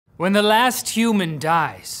When the last human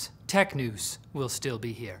dies, tech news will still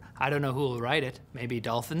be here. I don't know who will write it. Maybe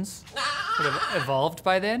dolphins would have evolved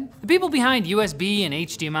by then. The people behind USB and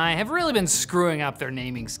HDMI have really been screwing up their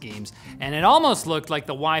naming schemes, and it almost looked like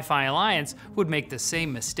the Wi-Fi Alliance would make the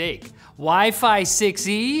same mistake. Wi-Fi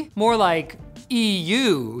 6E? More like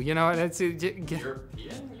EU, you know, that's European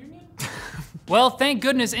Union? Well, thank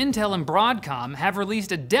goodness Intel and Broadcom have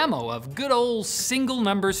released a demo of good old single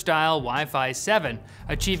number style Wi-Fi 7,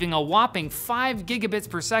 achieving a whopping 5 gigabits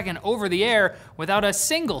per second over the air without a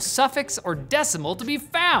single suffix or decimal to be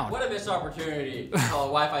found. What a missed opportunity to call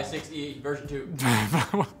it Wi-Fi 6E version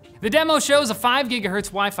 2. The demo shows a 5 gigahertz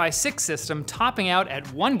Wi-Fi 6 system topping out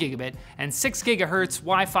at 1 gigabit and 6 gigahertz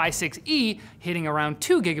Wi-Fi 6E hitting around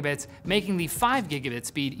 2 gigabits, making the 5 gigabit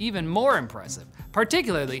speed even more impressive.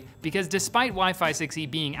 Particularly because despite Wi-Fi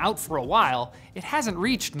 6E being out for a while, it hasn't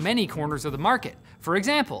reached many corners of the market. For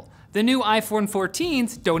example, the new iPhone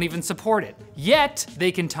 14s don't even support it. Yet,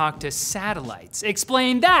 they can talk to satellites.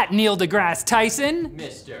 Explain that, Neil deGrasse Tyson.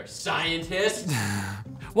 Mr. Scientist.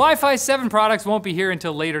 Wi-Fi 7 products won't be here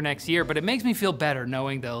until later next year, but it makes me feel better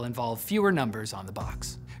knowing they'll involve fewer numbers on the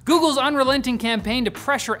box. Google's unrelenting campaign to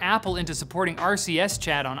pressure Apple into supporting RCS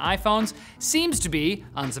chat on iPhones seems to be,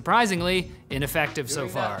 unsurprisingly, ineffective so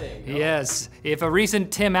far. Nothing, no? Yes, if a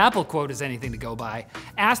recent Tim Apple quote is anything to go by.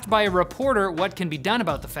 Asked by a reporter what can be done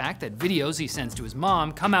about the fact that videos he sends to his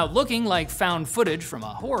mom come out looking like found footage from a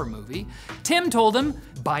horror movie, Tim told him,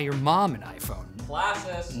 buy your mom an iPhone.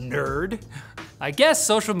 Classist. Nerd. I guess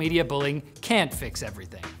social media bullying can't fix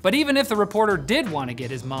everything. But even if the reporter did want to get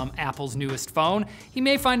his mom Apple's newest phone, he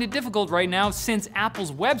may find it difficult right now since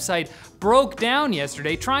Apple's website broke down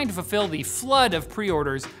yesterday trying to fulfill the flood of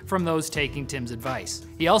pre-orders from those taking Tim's advice.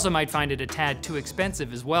 He also might find it a tad too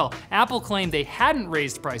expensive as well. Apple claimed they hadn't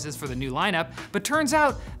raised prices for the new lineup, but turns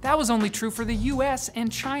out that was only true for the US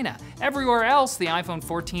and China. Everywhere else, the iPhone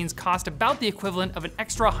 14s cost about the equivalent of an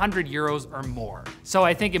extra 100 euros or more. So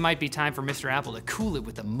I think it might be time for Mr. Apple to cool it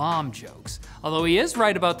with the mom jokes. Although he is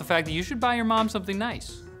right about the fact that you should buy your mom something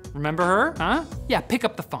nice. Remember her, huh? Yeah, pick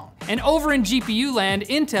up the phone. And over in GPU land,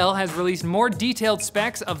 Intel has released more detailed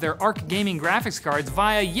specs of their Arc gaming graphics cards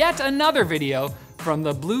via yet another video from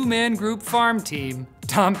the Blue Man Group farm team,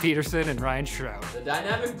 Tom Peterson and Ryan Shroud. The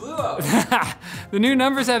dynamic blue-o. The new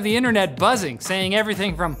numbers have the internet buzzing, saying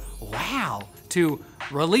everything from wow to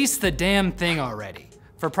release the damn thing already.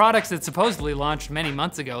 For products that supposedly launched many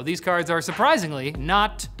months ago, these cards are surprisingly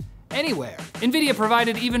not anywhere. NVIDIA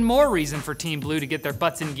provided even more reason for Team Blue to get their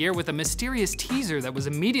butts in gear with a mysterious teaser that was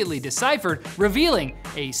immediately deciphered, revealing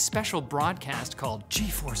a special broadcast called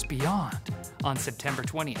GeForce Beyond on September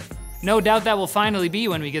 20th. No doubt that will finally be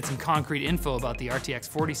when we get some concrete info about the RTX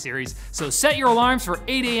 40 series, so set your alarms for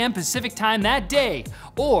 8 a.m. Pacific time that day,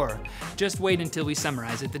 or just wait until we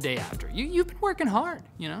summarize it the day after. You've been working hard,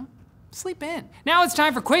 you know? Sleep in. Now it's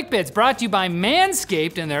time for Quick Bits, brought to you by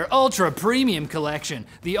Manscaped and their Ultra Premium Collection.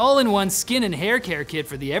 The all-in-one skin and hair care kit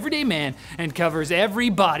for the everyday man and covers every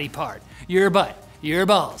body part. Your butt, your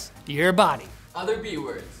balls, your body. Other B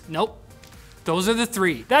words. Nope. Those are the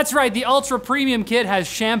 3. That's right, the Ultra Premium Kit has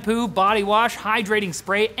shampoo, body wash, hydrating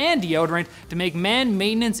spray, and deodorant to make man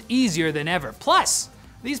maintenance easier than ever. Plus,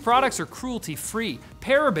 these products are cruelty-free,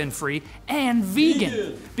 paraben-free, and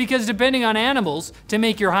vegan. Because depending on animals, to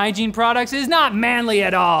make your hygiene products is not manly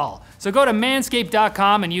at all. So go to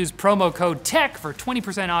manscaped.com and use promo code TECH for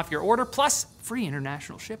 20% off your order, plus free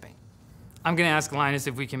international shipping. I'm gonna ask Linus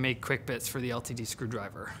if we can make Quick Bits for the LTD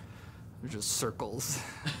screwdriver. They're just circles.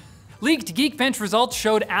 Leaked Geekbench results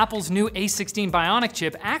showed Apple's new A16 Bionic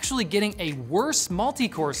chip actually getting a worse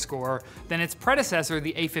multi-core score than its predecessor,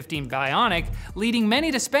 the A15 Bionic, leading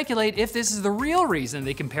many to speculate if this is the real reason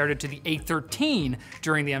they compared it to the A13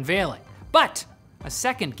 during the unveiling. But a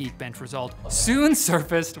second Geekbench result soon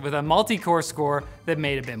surfaced with a multi-core score that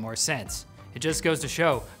made a bit more sense. It just goes to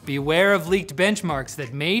show, beware of leaked benchmarks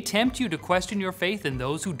that may tempt you to question your faith in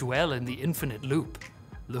those who dwell in the infinite loop.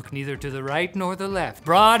 Look neither to the right nor the left.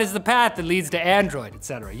 Broad is the path that leads to Android,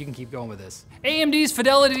 etc. You can keep going with this. AMD's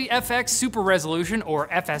Fidelity FX Super Resolution, or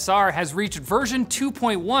FSR, has reached version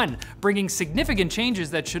 2.1, bringing significant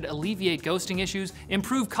changes that should alleviate ghosting issues,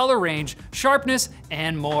 improve color range, sharpness,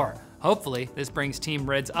 and more. Hopefully, this brings Team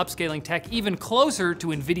Red's upscaling tech even closer to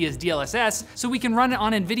NVIDIA's DLSS, so we can run it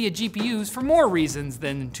on NVIDIA GPUs for more reasons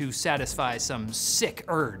than to satisfy some sick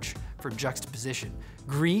urge for juxtaposition.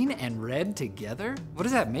 Green and red together? What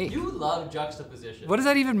does that make? You love juxtaposition. What does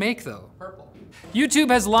that even make though? Purple. YouTube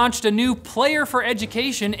has launched a new player for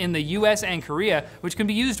education in the US and Korea, which can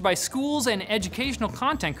be used by schools and educational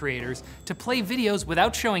content creators to play videos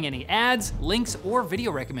without showing any ads, links, or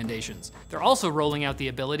video recommendations. They're also rolling out the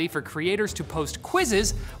ability for creators to post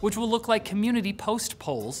quizzes, which will look like community post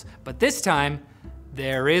polls, but this time,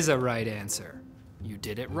 there is a right answer. You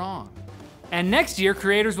did it wrong. And next year,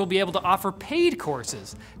 creators will be able to offer paid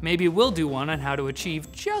courses. Maybe we'll do one on how to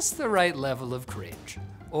achieve just the right level of cringe,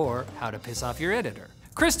 or how to piss off your editor.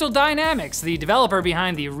 Crystal Dynamics, the developer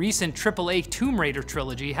behind the recent AAA Tomb Raider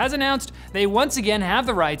trilogy, has announced they once again have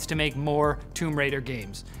the rights to make more Tomb Raider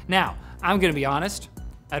games. Now, I'm gonna be honest,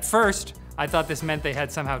 at first, I thought this meant they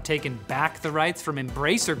had somehow taken back the rights from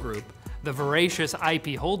Embracer Group, the voracious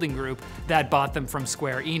IP holding group that bought them from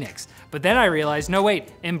Square Enix. But then I realized, no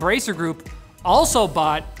wait, Embracer Group also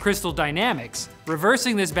bought Crystal Dynamics,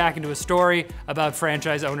 reversing this back into a story about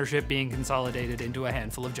franchise ownership being consolidated into a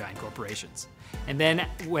handful of giant corporations. And then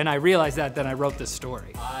when I realized that, then I wrote this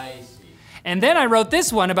story. I see. And then I wrote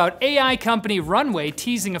this one about AI company Runway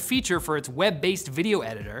teasing a feature for its web-based video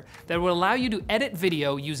editor that will allow you to edit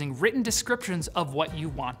video using written descriptions of what you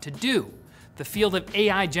want to do. The field of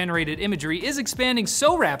AI-generated imagery is expanding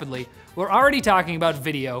so rapidly, we're already talking about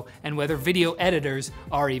video and whether video editors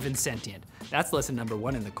are even sentient. That's lesson number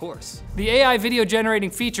 1 in the course. The AI video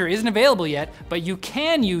generating feature isn't available yet, but you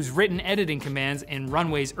can use written editing commands in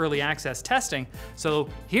Runway's early access testing, so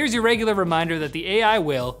here's your regular reminder that the AI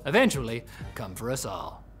will, eventually, come for us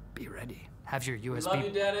all. Be ready. Have your USB, Love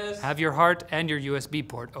you, Dennis. Have your heart and your USB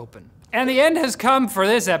port open. And the end has come for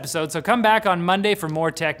this episode, so come back on Monday for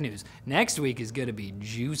more tech news. Next week is gonna be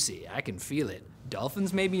juicy, I can feel it.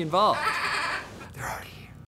 Dolphins may be involved. They're already here.